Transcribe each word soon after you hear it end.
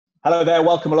Hello there,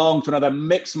 welcome along to another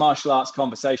mixed martial arts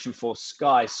conversation for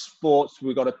Sky Sports.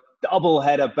 We've got a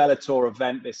double-header Bellator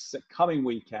event this coming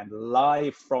weekend,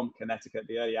 live from Connecticut,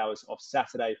 the early hours of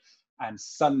Saturday and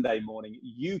Sunday morning,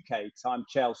 UK time.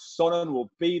 Chael Sonnen will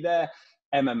be there.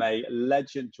 MMA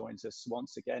legend joins us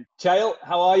once again. Chael,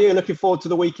 how are you? Looking forward to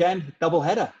the weekend,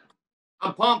 double-header.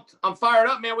 I'm pumped. I'm fired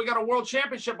up, man. We got a world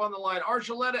championship on the line,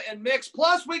 Archuleta and Mix.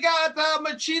 Plus, we got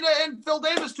Machida and Phil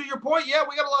Davis, to your point. Yeah,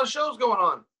 we got a lot of shows going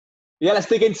on. Yeah, let's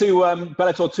dig into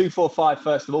Bellator 245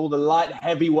 first of all. The light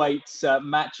heavyweights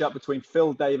matchup between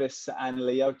Phil Davis and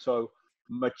Lyoto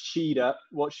Machida.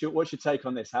 What's your take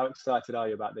on this? How excited are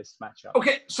you about this matchup?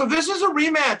 Okay, so this is a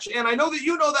rematch, and I know that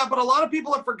you know that, but a lot of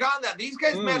people have forgotten that. These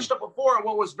guys matched up before, and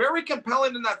what was very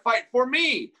compelling in that fight for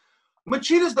me,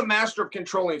 Machida's the master of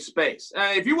controlling space.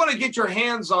 If you want to get your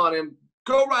hands on him,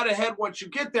 go right ahead once you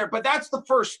get there, but that's the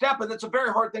first step, and it's a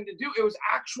very hard thing to do. It was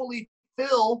actually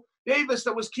Phil Davis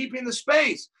that was keeping the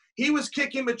space. He was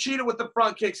kicking Machida with the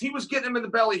front kicks. He was getting him in the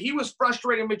belly. He was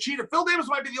frustrating Machida. Phil Davis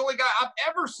might be the only guy I've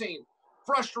ever seen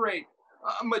frustrate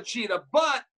Machida.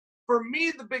 But for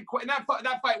me, the big question, that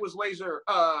fight was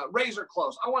razor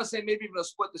close. I want to say maybe even a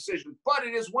split decision. But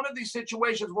it is one of these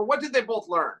situations where what did they both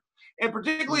learn? And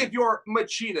particularly if you're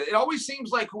Machida, it always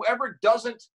seems like whoever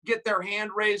doesn't get their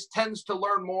hand raised tends to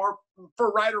learn more,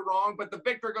 for right or wrong. But the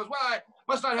victor goes, well, I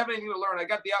must not have anything to learn. I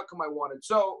got the outcome I wanted.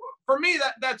 So for me,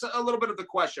 that's a little bit of the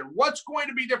question. What's going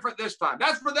to be different this time?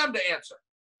 That's for them to answer.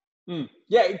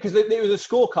 Yeah, because the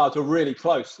scorecards were really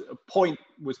close. A point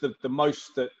was the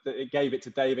most that it gave it to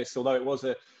Davis, although it was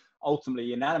a ultimately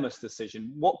unanimous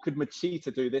decision. What could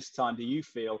Machida do this time, do you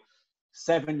feel?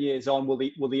 7 years on, will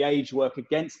the age work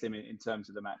against him in terms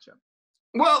of the matchup?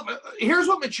 Well, here's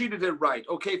what Machida did right.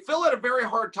 Okay, Phil had a very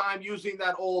hard time using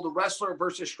that old wrestler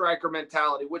versus striker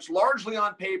mentality, which largely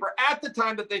on paper at the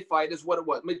time that they fight is what it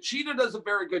was. Machida does a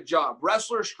very good job.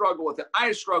 Wrestlers struggle with it.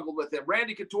 I struggled with it.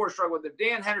 Randy Couture struggled with it.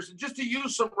 Dan Henderson, just to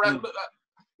use some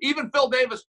even Phil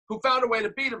Davis, who found a way to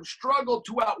beat him, struggled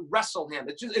to out-wrestle him.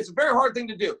 It's a very hard thing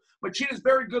to do. Machida's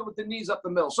very good with the knees up the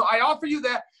middle. So I offer you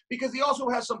that because he also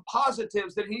has some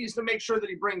positives that he needs to make sure that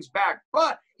he brings back.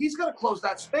 But he's going to close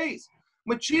that space.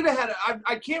 Machida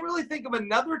I can't really think of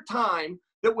another time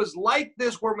that was like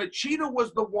this where Machida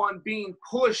was the one being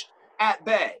pushed at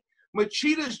bay.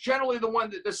 Machida's generally the one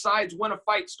that decides when a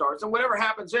fight starts. And whatever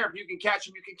happens there, if you can catch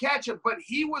him, you can catch him. But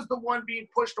he was the one being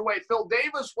pushed away. Phil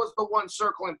Davis was the one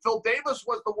circling. Phil Davis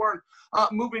was the one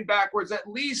moving backwards, at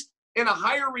least in a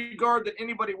higher regard than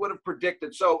anybody would have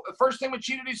predicted. So the first thing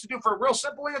Machida needs to do for a real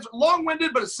simple answer,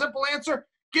 long-winded but a simple answer,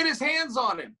 get his hands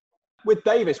on him. With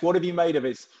Davis, what have you made of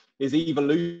his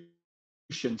evolution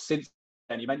since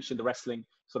then? You mentioned the wrestling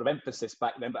sort of emphasis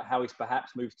back then, but how he's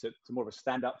perhaps moved to more of a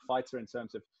stand-up fighter in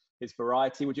terms of his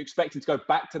variety. Would you expect him to go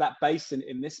back to that base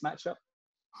in this matchup?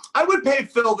 I would pay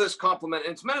Phil this compliment,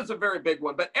 and it's meant as a very big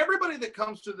one, but everybody that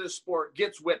comes to this sport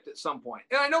gets whipped at some point.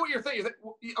 And I know what you're thinking.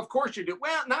 Of course you do.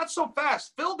 Well, not so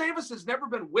fast. Phil Davis has never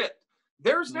been whipped.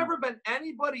 There's never been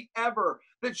anybody ever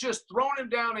that's just thrown him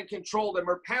down and controlled him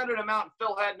or pounded him out and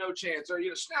Phil had no chance, or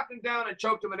snapped him down and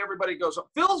choked him and everybody goes up.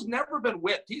 Phil's never been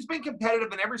whipped. He's been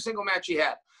competitive in every single match he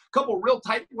had. A couple real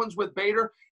tight ones with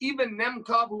Bader. Even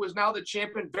Nemkov, who is now the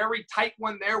champion, very tight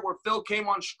one there where Phil came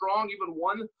on strong, even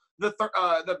won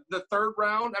the third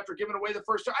round after giving away the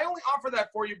first. I only offer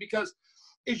that for you because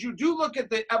as you do look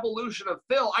at the evolution of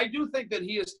Phil, I do think that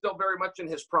he is still very much in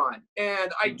his prime.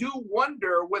 And I do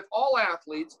wonder with all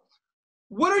athletes,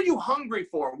 what are you hungry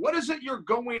for? What is it you're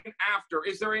going after?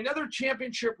 Is there another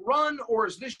championship run, or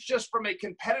is this just from a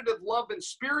competitive love and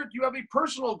spirit? Do you have a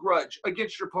personal grudge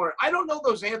against your opponent? I don't know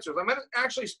those answers. I'm going to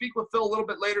actually speak with Phil a little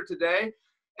bit later today,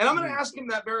 and I'm going to ask him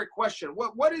that very question.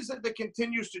 What is it that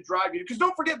continues to drive you? Because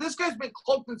don't forget, this guy's been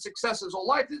cloaked in success his whole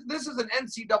life. This is an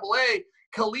NCAA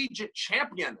collegiate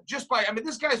champion.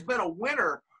 This guy's been a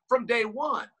winner from day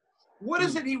one. What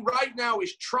is it he right now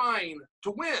is trying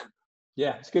to win?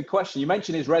 Yeah, it's a good question. You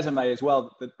mentioned his resume as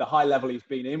well, the high level he's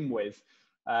been in with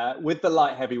the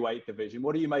light heavyweight division.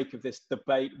 What do you make of this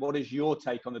debate? What is your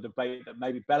take on the debate that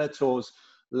maybe Bellator's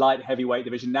light heavyweight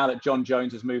division, now that John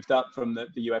Jones has moved up from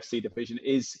the UFC division,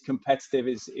 is competitive,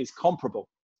 is comparable?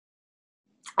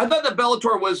 I thought that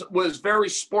Bellator was very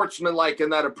sportsmanlike in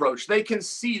that approach. They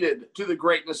conceded to the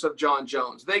greatness of John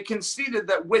Jones. They conceded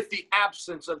that with the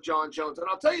absence of John Jones. And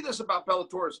I'll tell you this about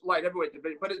Bellator's light heavyweight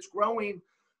division, but it's growing.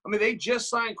 They just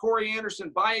signed Corey Anderson.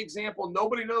 By example,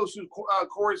 nobody knows who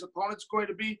Corey's opponent's going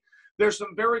to be. There's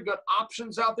some very good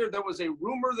options out there. There was a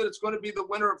rumor that it's going to be the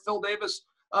winner of Phil Davis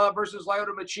versus Lyoto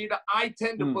Machida. I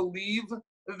tend to believe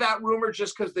that rumor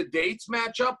just because the dates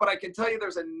match up, but I can tell you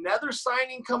there's another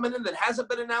signing coming in that hasn't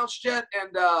been announced yet.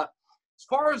 And as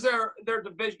far as their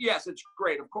division, yes, it's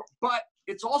great, of course, but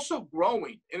it's also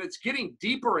growing and it's getting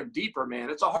deeper and deeper, man.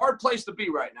 It's a hard place to be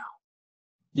right now.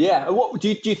 Yeah. What do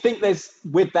you think there's,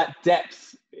 with that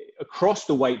depth across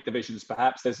the weight divisions,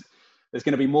 perhaps there's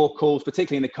going to be more calls,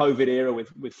 particularly in the COVID era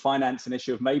with finance and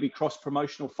issue of maybe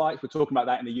cross-promotional fights? We're talking about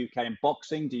that in the UK in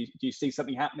boxing. Do you see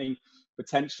something happening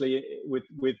potentially with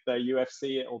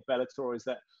UFC or Bellator? Or is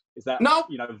that No,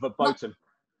 verboten?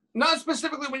 Not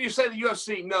specifically when you say the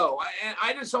UFC, no.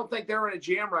 I just don't think they're in a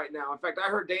jam right now. In fact, I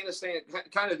heard Dana saying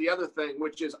kind of the other thing,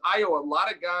 which is I owe a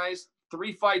lot of guys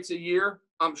 3 fights a year.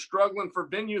 I'm struggling for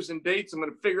venues and dates. I'm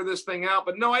going to figure this thing out.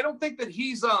 But no, I don't think that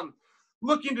he's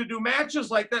looking to do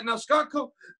matches like that. Now, Scott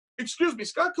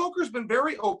Coker's been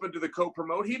very open to the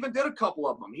co-promote. He even did a couple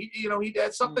of them. He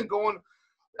had something going.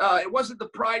 It wasn't the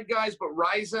Pride guys, but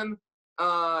Ryzen.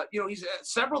 He's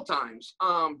several times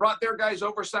brought their guys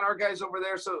over, sent our guys over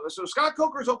there. So Scott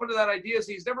Coker's open to that ideas.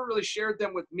 He's never really shared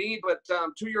them with me. But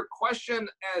to your question,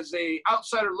 as a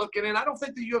outsider looking in, I don't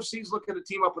think the UFC is looking to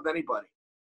team up with anybody.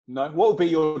 No. What would be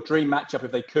your dream matchup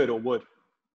if they could or would?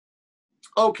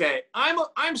 Okay,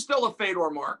 I'm still a Fedor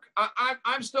mark.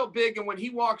 I'm still big, and when he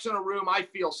walks in a room, I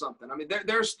feel something. I mean,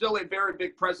 there's still a very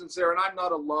big presence there, and I'm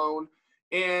not alone.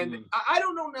 And I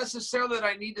don't know necessarily that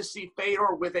I need to see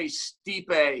Fedor with a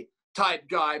Stipe type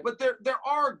guy, but there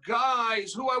are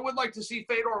guys who I would like to see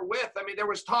Fedor with. I mean, there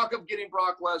was talk of getting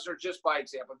Brock Lesnar, just by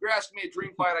example. If you're asking me a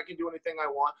dream fight, I can do anything I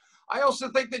want. I also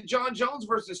think that John Jones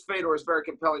versus Fedor is very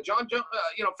compelling.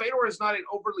 Fedor is not an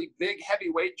overly big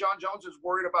heavyweight. John Jones is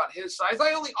worried about his size.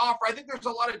 I think there's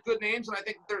a lot of good names, and I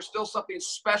think there's still something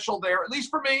special there, at least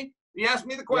for me. You asked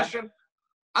me the question.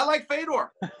 Yeah. I like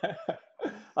Fedor.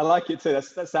 I like it too.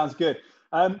 That sounds good.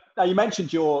 Now you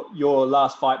mentioned your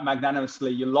last fight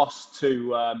magnanimously. You lost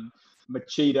to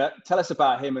Machida. Tell us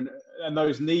about him and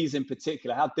those knees in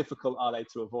particular. How difficult are they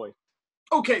to avoid?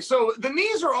 Okay, so the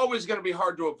knees are always going to be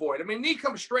hard to avoid. I mean, knee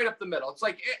comes straight up the middle. It's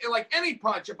like any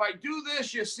punch. If I do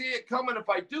this, you see it coming. If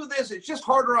I do this, it's just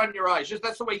harder on your eyes.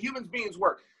 That's the way human beings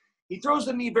work. He throws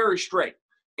the knee very straight.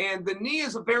 And the knee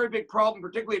is a very big problem,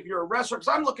 particularly if you're a wrestler,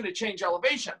 because I'm looking to change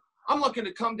elevation. I'm looking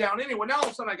to come down anyway. Now all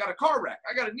of a sudden I got a car wreck.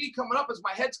 I got a knee coming up as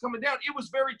my head's coming down. It was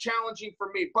very challenging for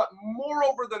me. But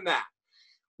moreover than that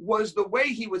was the way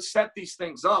he would set these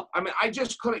things up. I mean, I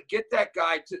just couldn't get that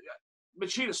guy to –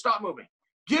 Machida, stop moving.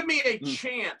 Give me a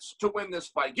chance to win this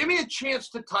fight. Give me a chance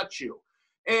to touch you.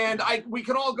 And we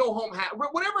can all go home.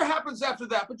 Whatever happens after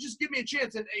that, but just give me a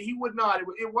chance. And he would not.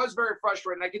 It was very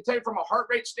frustrating. I can tell you from a heart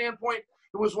rate standpoint,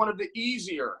 it was one of the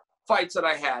easier fights that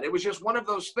I had. It was just one of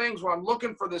those things where I'm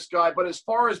looking for this guy, but as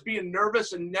far as being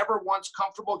nervous and never once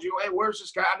comfortable, hey, where's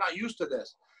this guy? I'm not used to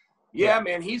this. Yeah,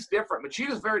 man, he's different.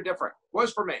 Machida's very different.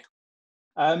 Was for me.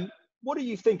 What do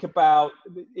you think about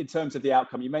in terms of the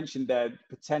outcome? You mentioned their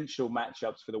potential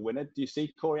matchups for the winner. Do you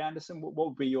see Corey Anderson? What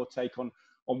would be your take on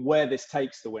where this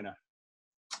takes the winner?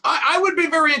 I would be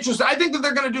very interested. I think that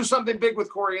they're going to do something big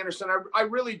with Corey Anderson. I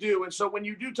really do. And so when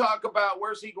you do talk about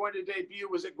where's he going to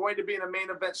debut, is it going to be in a main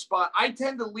event spot? I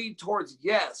tend to lead towards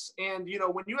yes. And,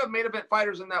 when you have main event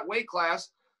fighters in that weight class,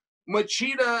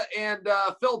 Machida and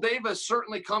Phil Davis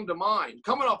certainly come to mind.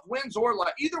 Coming off wins or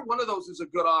like either one of those is a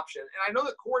good option. And I know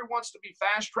that Corey wants to be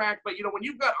fast-tracked, but, when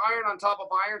you've got iron on top of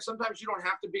iron, sometimes you don't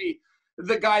have to be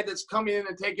the guy that's coming in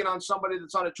and taking on somebody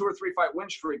that's on a 2 or 3 fight win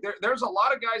streak. There's a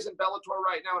lot of guys in Bellator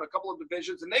right now in a couple of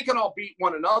divisions, and they can all beat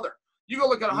one another. You go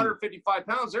look at 155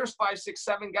 pounds, there's 5, 6,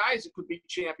 7 guys that could be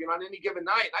champion on any given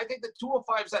night. And I think that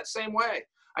 205 is that same way.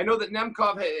 I know that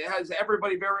Nemkov has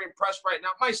everybody very impressed right now,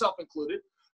 myself included.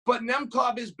 But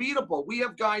Nemkov is beatable. We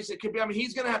have guys that could be,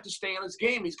 he's going to have to stay on his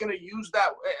game. He's going to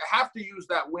have to use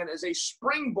that win as a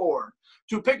springboard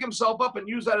to pick himself up and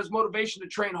use that as motivation to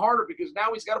train harder, because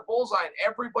now he's got a bullseye and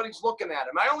everybody's looking at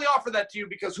him. I only offer that to you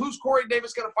because who's Corey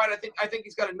Davis going to fight? I think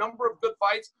he's got a number of good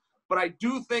fights, but I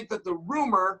do think that the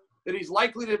rumor that he's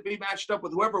likely to be matched up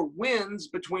with whoever wins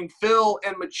between Phil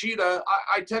and Machida,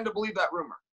 I tend to believe that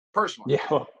rumor, personally. Yeah,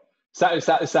 well,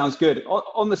 that sounds good.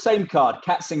 On the same card,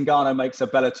 Kat Zingano makes a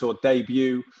Bellator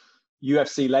debut,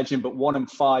 UFC legend, but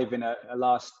 1-5 in a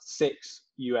last 6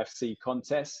 UFC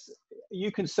contests. Are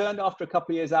you concerned after a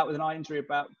couple of years out with an eye injury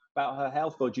about her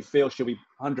health, or do you feel she'll be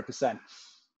 100%?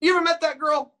 You ever met that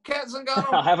girl, Kat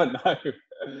Zingano? I haven't, no.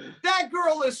 That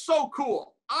girl is so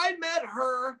cool. I met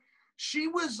her. She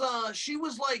was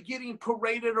like getting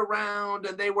paraded around,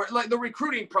 and they were like the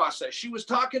recruiting process. She was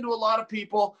talking to a lot of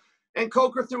people. And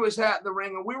Coker threw his hat in the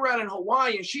ring, and we were out in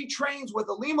Hawaii, and she trains with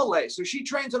Alimale. So she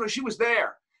trains, she was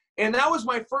there. And that was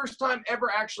my first time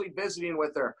ever actually visiting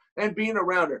with her and being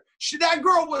around her. That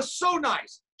girl was so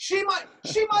nice. She might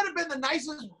have been the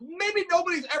nicest. Maybe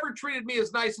nobody's ever treated me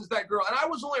as nice as that girl. And I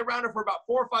was only around her for about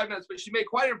 4 or 5 minutes, but she made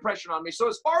quite an impression on me. So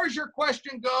as far as your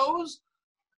question goes,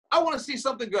 I want to see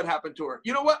something good happen to her.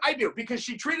 You know what? I do, because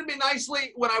she treated me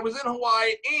nicely when I was in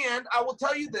Hawaii. And I will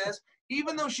tell you this,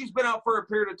 even though she's been out for a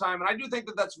period of time, and I do think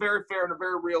that that's very fair and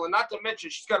very real, and not to mention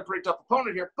she's got a pretty tough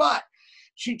opponent here, but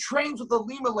she trains with the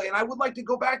Lima Lay, and I would like to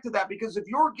go back to that, because if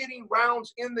you're getting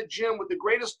rounds in the gym with the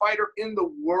greatest fighter in the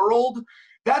world,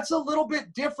 that's a little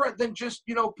bit different than just,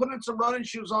 you know, putting some running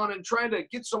shoes on and trying to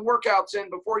get some workouts in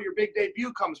before your big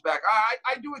debut comes back.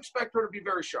 I do expect her to be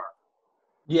very sharp.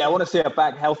 Yeah, I want to see her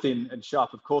back healthy and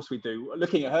sharp. Of course we do.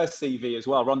 Looking at her CV as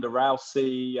well, Ronda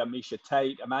Rousey, Miesha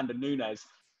Tate, Amanda Nunes,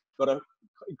 got an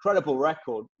incredible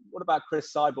record. What about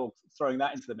Chris Cyborg, throwing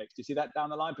that into the mix? Do you see that down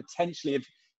the line, potentially,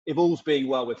 if all's being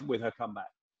well with her comeback?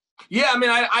 Yeah, I mean,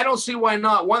 I don't see why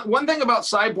not. One thing about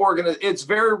Cyborg, and it's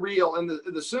very real, and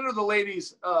the sooner the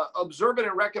ladies observe it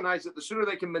and recognize it, the sooner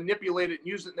they can manipulate it and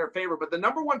use it in their favor. But the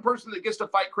number one person that gets to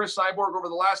fight Chris Cyborg over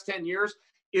the last 10 years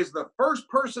is the first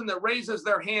person that raises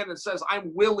their hand and says,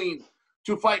 I'm willing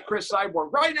to fight Chris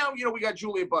Cyborg. Right now, you know, we got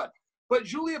Julia Budd. But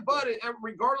Julia Budd,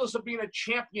 regardless of being a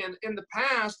champion in the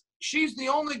past, she's the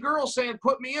only girl saying,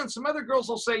 put me in. Some other girls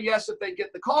will say yes if they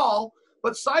get the call.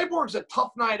 But Cyborg's a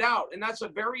tough night out, and that's a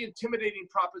very intimidating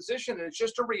proposition, and it's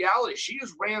just a reality. She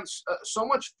has ran so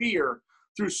much fear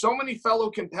through so many fellow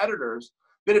competitors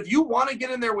that if you want to get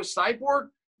in there with Cyborg,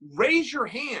 raise your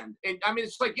hand. And, I mean,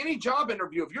 it's like any job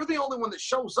interview. If you're the only one that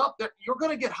shows up, you're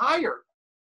going to get hired.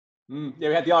 Yeah,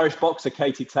 we had the Irish boxer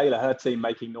Katie Taylor, her team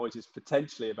making noises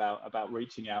potentially about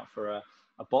reaching out for a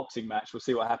boxing match. We'll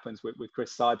see what happens with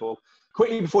Chris Cyborg.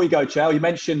 Quickly before you go, Chael, you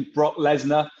mentioned Brock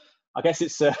Lesnar. I guess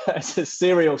it's a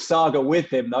serial saga with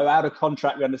him, though. Out of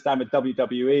contract, we understand, with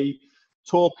WWE.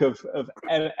 Talk of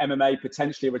MMA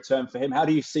potentially a return for him. How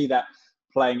do you see that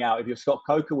playing out? If you're Scott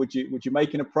Coker, would you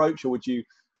make an approach, or would you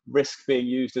risk being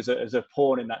used as a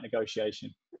pawn in that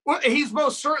negotiation? Well, he's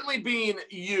most certainly being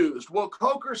used. Will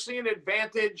Coker see an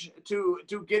advantage to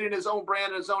getting his own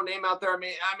brand and his own name out there? I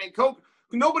mean, Coker,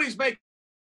 nobody's making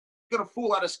a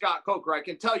fool out of Scott Coker, I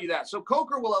can tell you that. So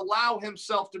Coker will allow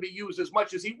himself to be used as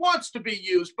much as he wants to be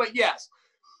used. But yes,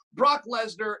 Brock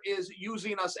Lesnar is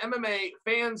using us MMA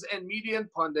fans and media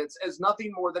and pundits as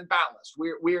nothing more than ballast.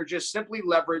 We are just simply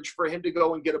leverage for him to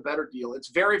go and get a better deal. It's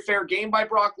very fair game by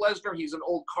Brock Lesnar. He's an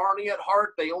old carny at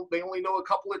heart. They only know a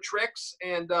couple of tricks,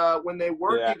 and when they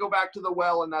work, they go back to the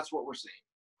well, and that's what we're seeing.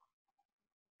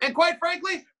 And quite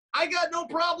frankly, I got no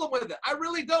problem with it. I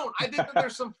really don't. I think that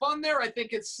there's some fun there. I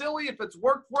think it's silly. If it's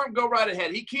worked for him, go right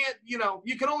ahead. He can't, you know,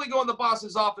 you can only go in the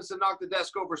boss's office and knock the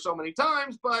desk over so many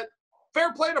times, but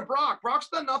fair play to Brock. Brock's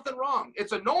done nothing wrong.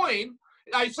 It's annoying.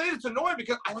 I say it's annoying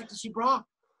because I like to see Brock.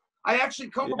 I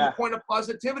actually come from a point of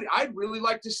positivity. I'd really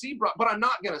like to see Brock, but I'm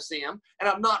not going to see him, and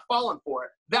I'm not falling for it.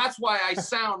 That's why I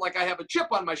sound like I have a chip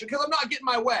on my shoulder, because I'm not getting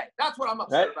my way. That's what I'm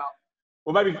upset about.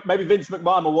 Well, maybe Vince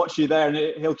McMahon will watch you there, and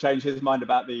he'll change his mind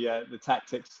about the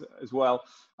tactics as well.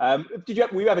 Were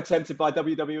you ever tempted by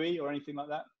WWE or anything like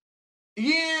that?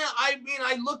 Yeah, I mean,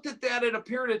 I looked at that at a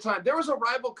period of time. There was a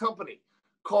rival company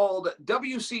called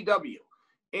WCW,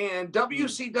 and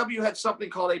WCW had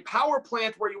something called a power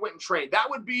plant where you went and trained. That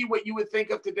would be what you would think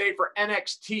of today for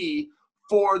NXT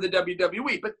for the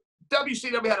WWE, but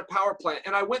WCW had a power plant,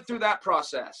 and I went through that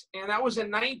process, and that was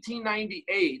in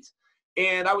 1998.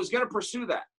 And I was going to pursue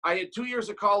that. I had 2 years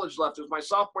of college left. It was my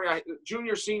sophomore year,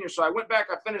 junior, senior. So I went back,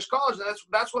 I finished college, and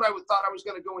that's what I thought I was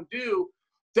going to go and do.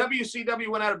 WCW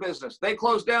went out of business. They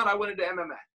closed down. I went into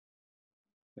MMA.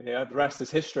 Yeah, the rest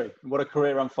is history. What a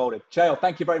career unfolded. Chael,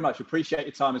 thank you very much. Appreciate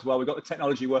your time as well. We got the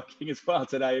technology working as well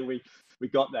today. We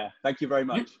got there. Thank you very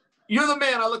much. You're the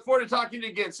man. I look forward to talking to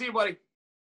you again. See you, buddy.